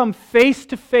come face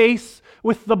to face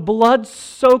with the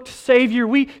blood-soaked Savior,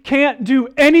 we can't do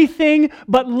anything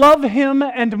but love Him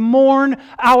and mourn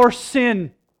our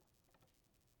sin.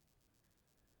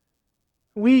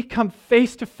 We come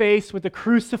face to face with the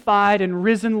crucified and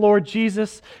risen Lord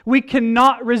Jesus. We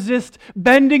cannot resist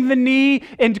bending the knee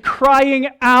and crying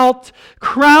out,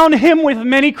 "Crown Him with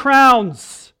many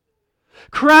crowns.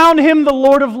 Crown Him the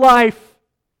Lord of life.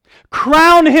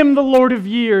 Crown Him the Lord of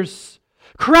years.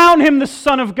 Crown Him the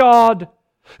Son of God.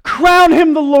 Crown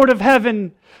Him the Lord of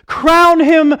heaven. Crown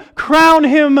Him, crown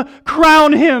Him,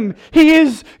 crown Him. He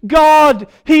is God.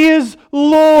 He is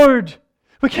Lord.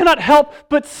 We cannot help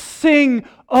but sing,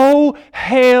 "O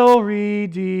hail,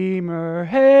 Redeemer,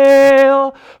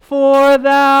 hail, for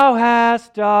thou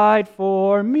hast died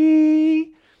for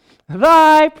me.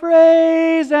 Thy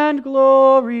praise and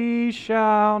glory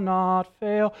shall not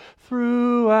fail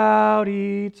throughout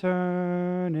eternity."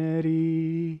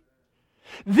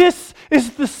 This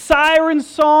is the siren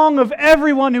song of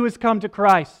everyone who has come to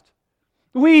Christ.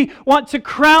 We want to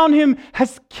crown Him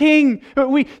as King.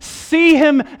 We see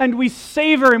Him and we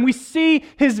savor Him. We see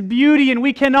His beauty and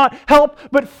we cannot help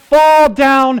but fall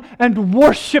down and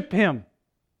worship Him.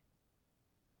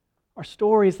 Our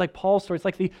story is like Paul's story. It's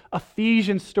like the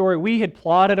Ephesians story. We had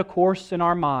plotted a course in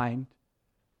our mind,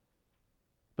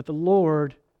 but the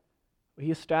Lord,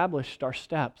 He established our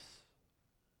steps.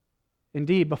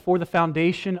 Indeed, before the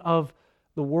foundation of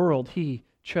the world, He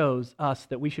chose us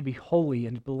that we should be holy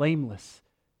and blameless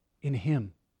in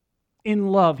Him. In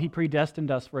love, He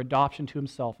predestined us for adoption to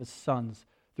Himself as sons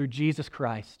through Jesus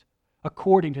Christ,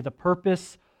 according to the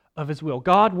purpose of His will.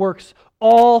 God works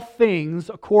all things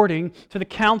according to the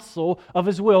counsel of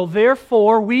His will.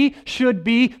 Therefore, we should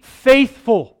be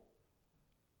faithful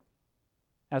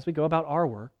as we go about our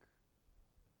work,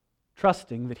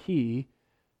 trusting that He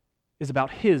is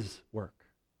about His work.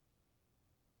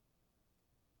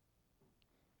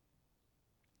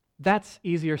 That's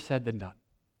easier said than done.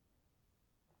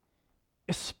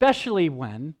 Especially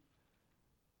when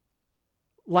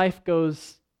life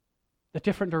goes a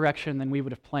different direction than we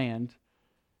would have planned,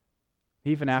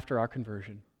 even after our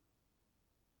conversion.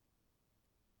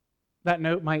 That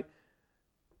note might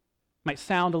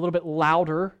sound a little bit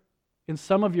louder in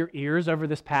some of your ears over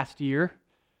this past year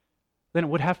than it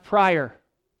would have prior.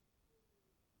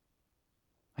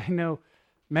 I know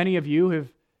many of you have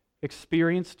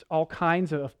experienced all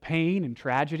kinds of pain and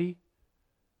tragedy.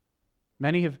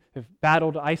 Many have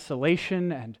battled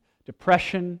isolation and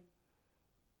depression.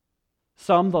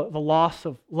 Some, the loss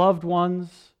of loved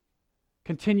ones,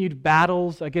 continued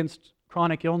battles against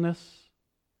chronic illness.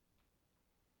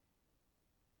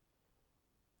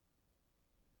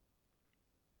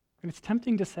 And it's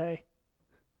tempting to say,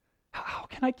 how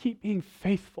can I keep being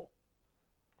faithful?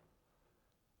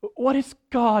 What is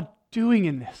God doing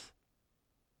in this?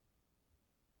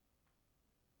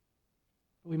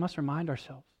 We must remind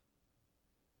ourselves,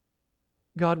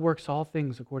 God works all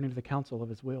things according to the counsel of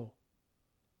His will.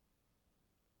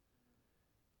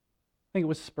 I think it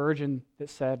was Spurgeon that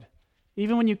said,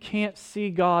 even when you can't see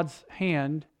God's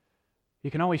hand,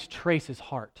 you can always trace His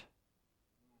heart.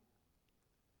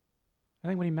 I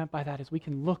think what he meant by that is we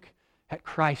can look at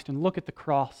Christ and look at the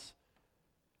cross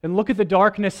and look at the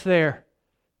darkness there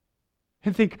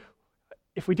and think,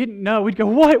 if we didn't know, we'd go,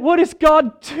 what is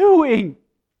God doing?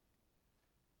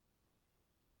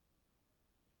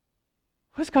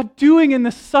 What is God doing in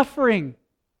this suffering?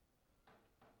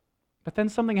 But then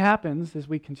something happens as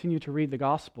we continue to read the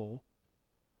gospel.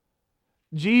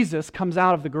 Jesus comes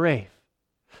out of the grave.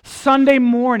 Sunday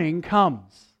morning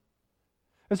comes.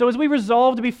 And so as we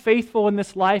resolve to be faithful in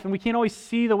this life, and we can't always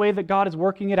see the way that God is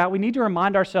working it out, we need to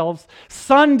remind ourselves,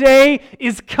 Sunday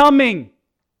is coming.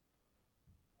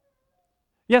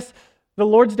 Yes, the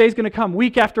Lord's Day is going to come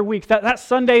week after week. That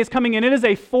Sunday is coming, and it is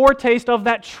a foretaste of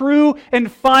that true and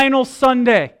final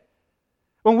Sunday,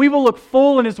 when we will look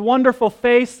full in His wonderful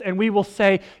face, and we will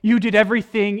say, you did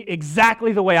everything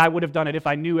exactly the way I would have done it if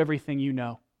I knew everything you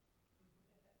know.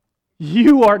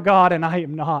 You are God, and I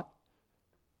am not.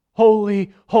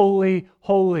 Holy, holy,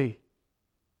 holy.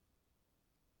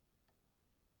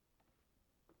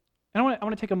 And I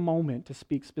want to take a moment to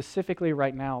speak specifically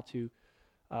right now to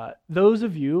those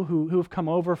of you who have come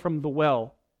over from the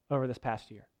well over this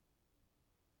past year.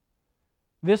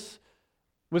 This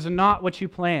was not what you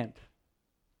planned.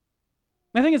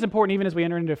 I think it's important, even as we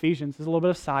enter into Ephesians, there's a little bit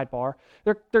of sidebar.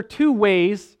 There are two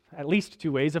ways, at least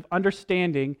two ways, of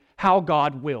understanding how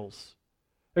God wills.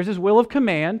 There's His will of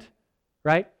command,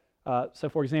 right? So,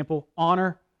 for example,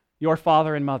 honor your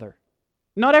father and mother.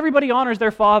 Not everybody honors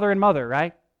their father and mother,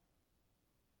 right?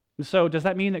 And so, does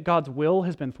that mean that God's will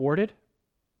has been thwarted?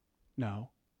 No.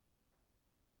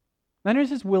 Then there's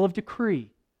His will of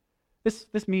decree.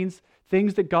 This means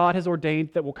things that God has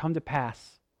ordained that will come to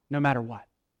pass no matter what.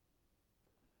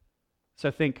 So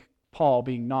think Paul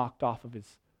being knocked off of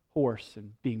his horse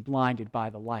and being blinded by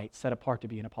the light, set apart to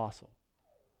be an apostle.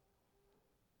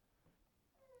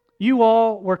 You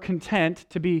all were content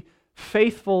to be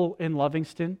faithful in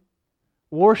Livingston,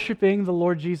 worshiping the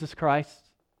Lord Jesus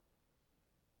Christ,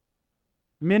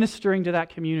 ministering to that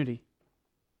community,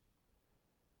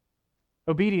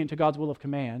 obedient to God's will of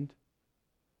command.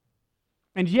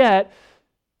 And yet,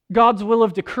 God's will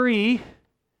of decree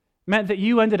meant that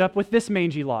you ended up with this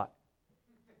mangy lot.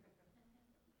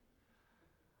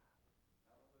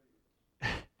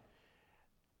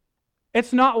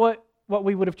 It's not what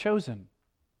we would have chosen.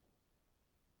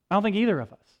 I don't think either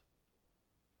of us.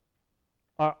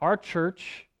 Our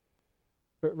church,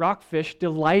 Rockfish,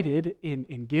 delighted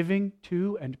in giving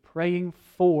to and praying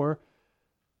for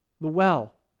the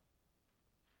well.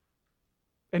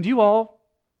 And you all,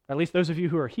 at least those of you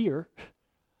who are here,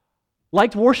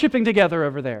 liked worshiping together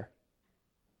over there.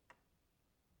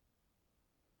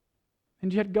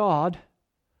 And yet God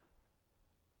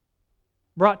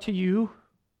brought to you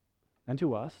and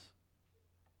to us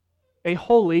a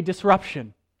holy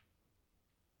disruption.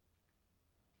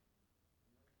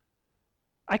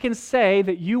 I can say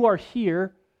that you are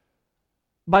here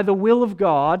by the will of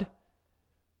God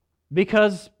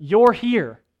because you're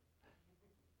here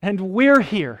and we're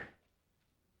here.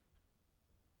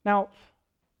 Now,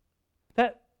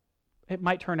 that it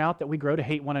might turn out that we grow to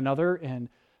hate one another and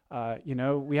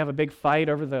we have a big fight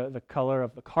over the color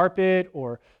of the carpet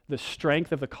or the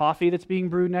strength of the coffee that's being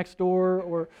brewed next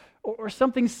door or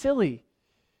something silly.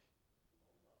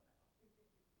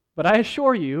 But I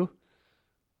assure you,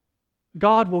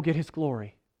 God will get His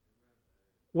glory,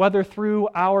 whether through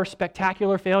our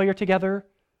spectacular failure together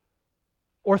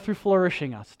or through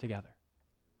flourishing us together.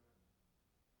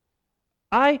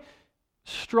 I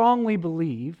strongly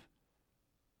believe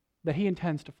that He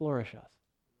intends to flourish us.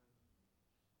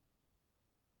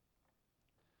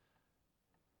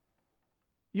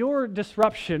 Your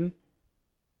disruption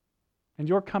and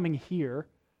your coming here,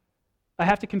 I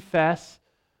have to confess,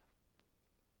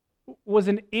 was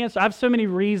an answer. I have so many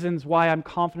reasons why I'm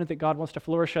confident that God wants to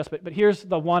flourish us, but here's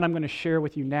the one I'm going to share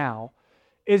with you now,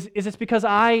 is it's because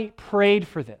I prayed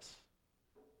for this.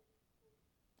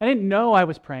 I didn't know I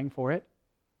was praying for it,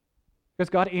 because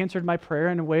God answered my prayer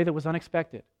in a way that was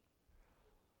unexpected.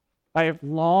 I have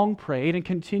long prayed and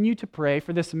continue to pray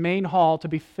for this main hall to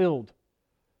be filled,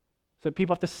 so that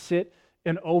people have to sit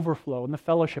in overflow in the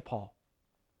fellowship hall.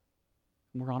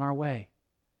 And we're on our way.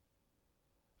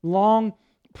 Long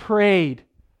prayed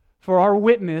for our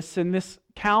witness in this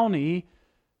county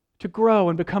to grow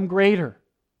and become greater.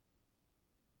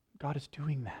 God is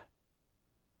doing that.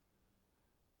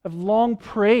 I've long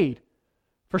prayed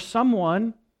for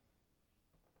someone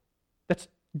that's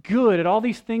good at all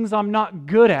these things I'm not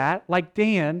good at, like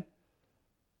Dan,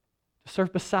 to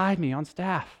serve beside me on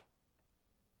staff.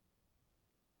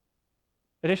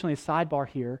 Additionally, a sidebar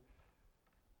here,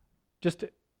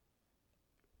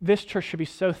 this church should be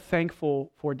so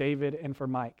thankful for David and for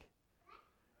Mike.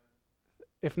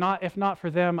 If not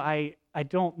for them, I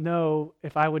don't know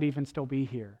if I would even still be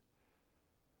here.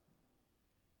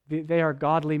 They are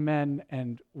godly men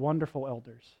and wonderful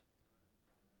elders.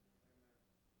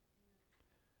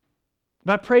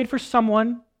 But I prayed for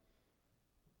someone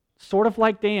sort of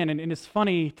like Dan, and it's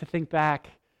funny to think back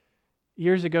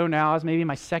years ago now. I was maybe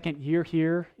my second year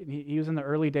here, and he was in the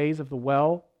early days of the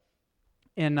well.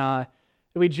 And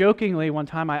we jokingly one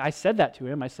time, I said that to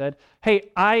him. I said,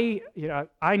 hey, I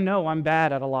know I'm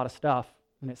bad at a lot of stuff,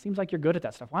 and it seems like you're good at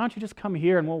that stuff. Why don't you just come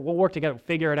here and we'll work together,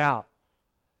 figure it out.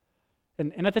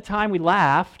 And at the time we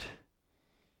laughed.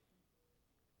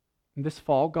 And this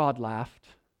fall, God laughed.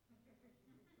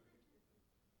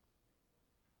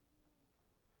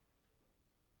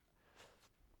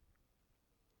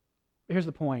 Here's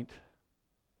the point.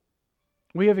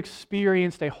 We have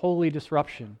experienced a holy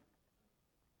disruption.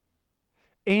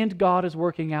 And God is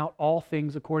working out all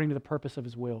things according to the purpose of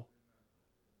His will.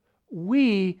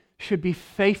 We should be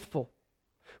faithful.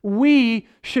 We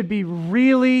should be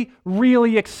really,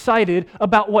 really excited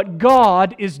about what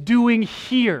God is doing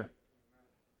here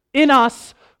in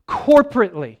us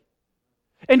corporately.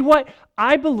 And what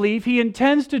I believe He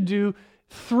intends to do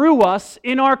through us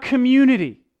in our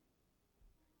community.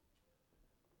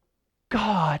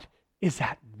 God is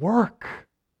at work.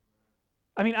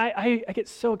 I mean, I get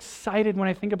so excited when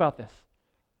I think about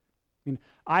this.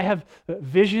 I have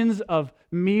visions of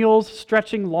meals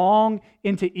stretching long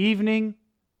into evening,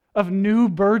 of new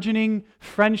burgeoning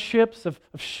friendships, of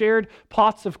shared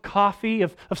pots of coffee,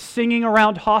 of singing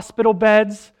around hospital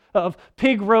beds, of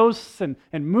pig roasts and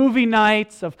movie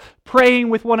nights, of praying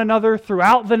with one another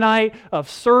throughout the night, of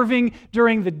serving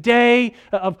during the day,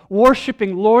 of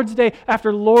worshiping Lord's Day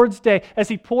after Lord's Day as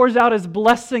He pours out His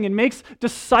blessing and makes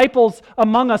disciples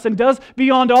among us and does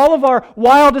beyond all of our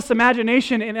wildest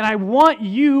imagination. And I want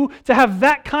you to have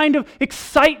that kind of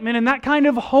excitement and that kind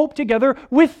of hope together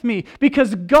with me,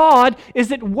 because God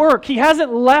is at work. He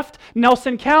hasn't left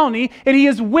Nelson County, and He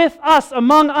is with us,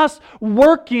 among us,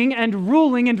 working and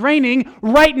ruling and reigning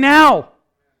right now.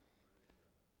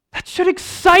 That should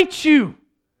excite you.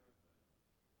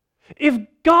 If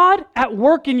God at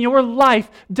work in your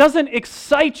life doesn't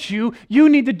excite you, you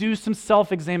need to do some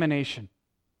self-examination.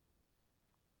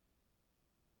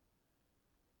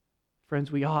 Friends,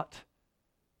 we ought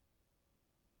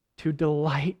to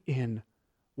delight in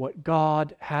what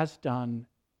God has done,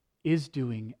 is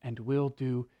doing, and will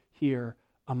do here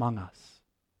among us.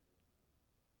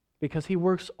 Because He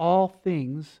works all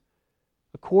things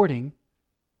according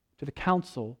to the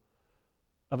counsel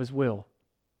of His will.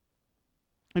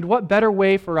 And what better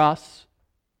way for us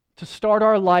to start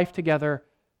our life together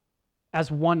as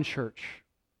one church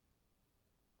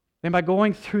than by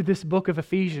going through this book of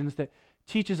Ephesians that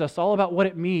teaches us all about what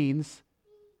it means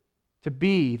to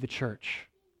be the church,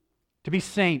 to be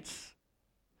saints,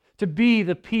 to be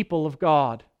the people of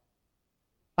God.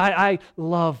 I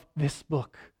love this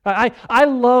book. I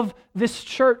love this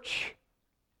church.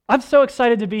 I'm so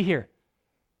excited to be here.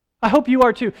 I hope you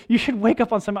are too. You should wake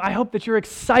up on Sunday. I hope that you're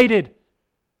excited.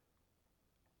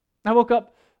 I woke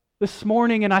up this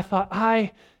morning and I thought,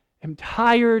 I am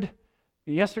tired.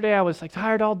 Yesterday I was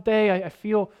tired all day. I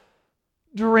feel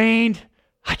drained.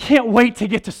 I can't wait to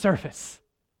get to service.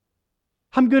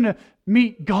 I'm going to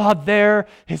meet God there.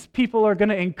 His people are going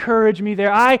to encourage me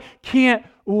there. I can't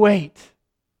wait.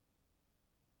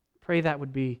 Pray that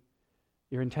would be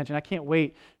your intention. I can't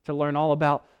wait to learn all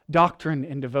about doctrine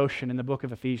and devotion in the book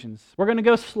of Ephesians. We're going to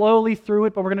go slowly through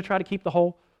it, but we're going to try to keep the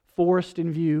whole forest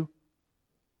in view.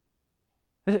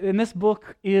 And this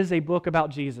book is a book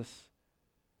about Jesus.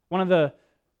 One of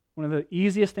the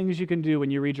easiest things you can do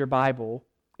when you read your Bible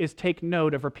is take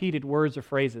note of repeated words or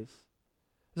phrases.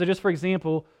 So just for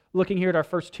example, looking here at our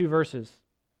first two verses.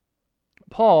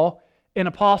 Paul, an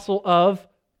apostle of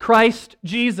Christ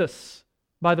Jesus,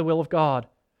 by the will of God,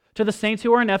 to the saints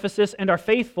who are in Ephesus and are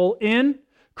faithful in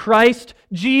Christ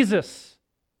Jesus.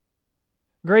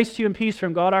 Grace to you and peace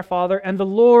from God our Father and the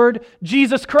Lord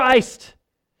Jesus Christ.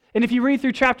 And if you read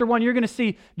through chapter 1, you're going to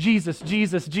see Jesus,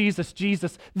 Jesus, Jesus,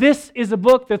 Jesus. This is a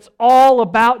book that's all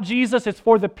about Jesus. It's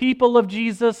for the people of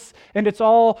Jesus, and it's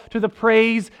all to the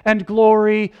praise and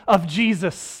glory of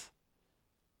Jesus.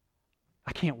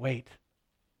 I can't wait.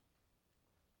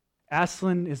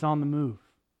 Aslan is on the move.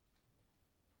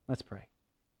 Let's pray.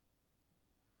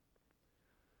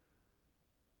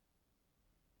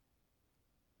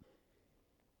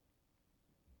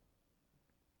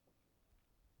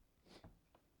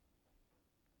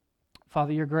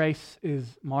 Father, your grace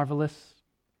is marvelous.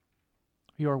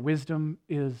 Your wisdom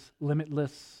is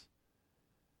limitless.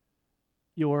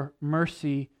 Your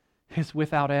mercy is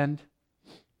without end.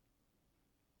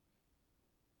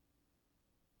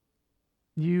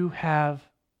 You have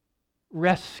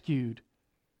rescued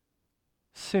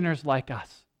sinners like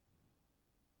us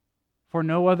for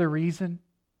no other reason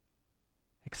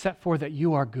except for that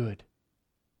you are good.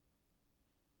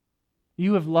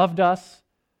 You have loved us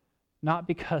not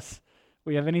because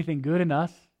we have anything good in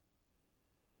us.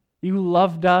 You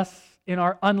loved us in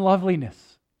our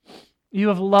unloveliness. You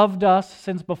have loved us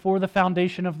since before the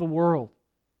foundation of the world.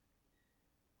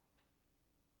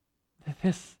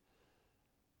 This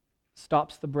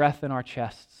stops the breath in our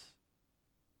chests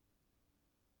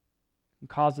and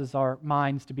causes our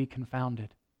minds to be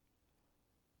confounded.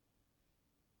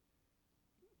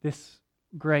 This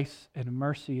grace and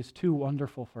mercy is too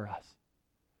wonderful for us.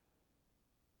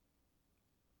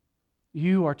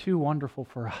 You are too wonderful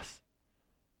for us.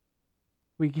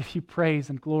 We give you praise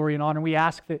and glory and honor. We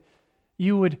ask that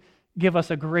you would give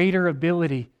us a greater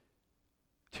ability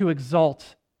to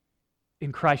exalt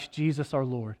in Christ Jesus our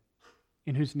Lord,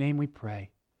 in whose name we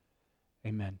pray.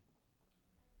 Amen.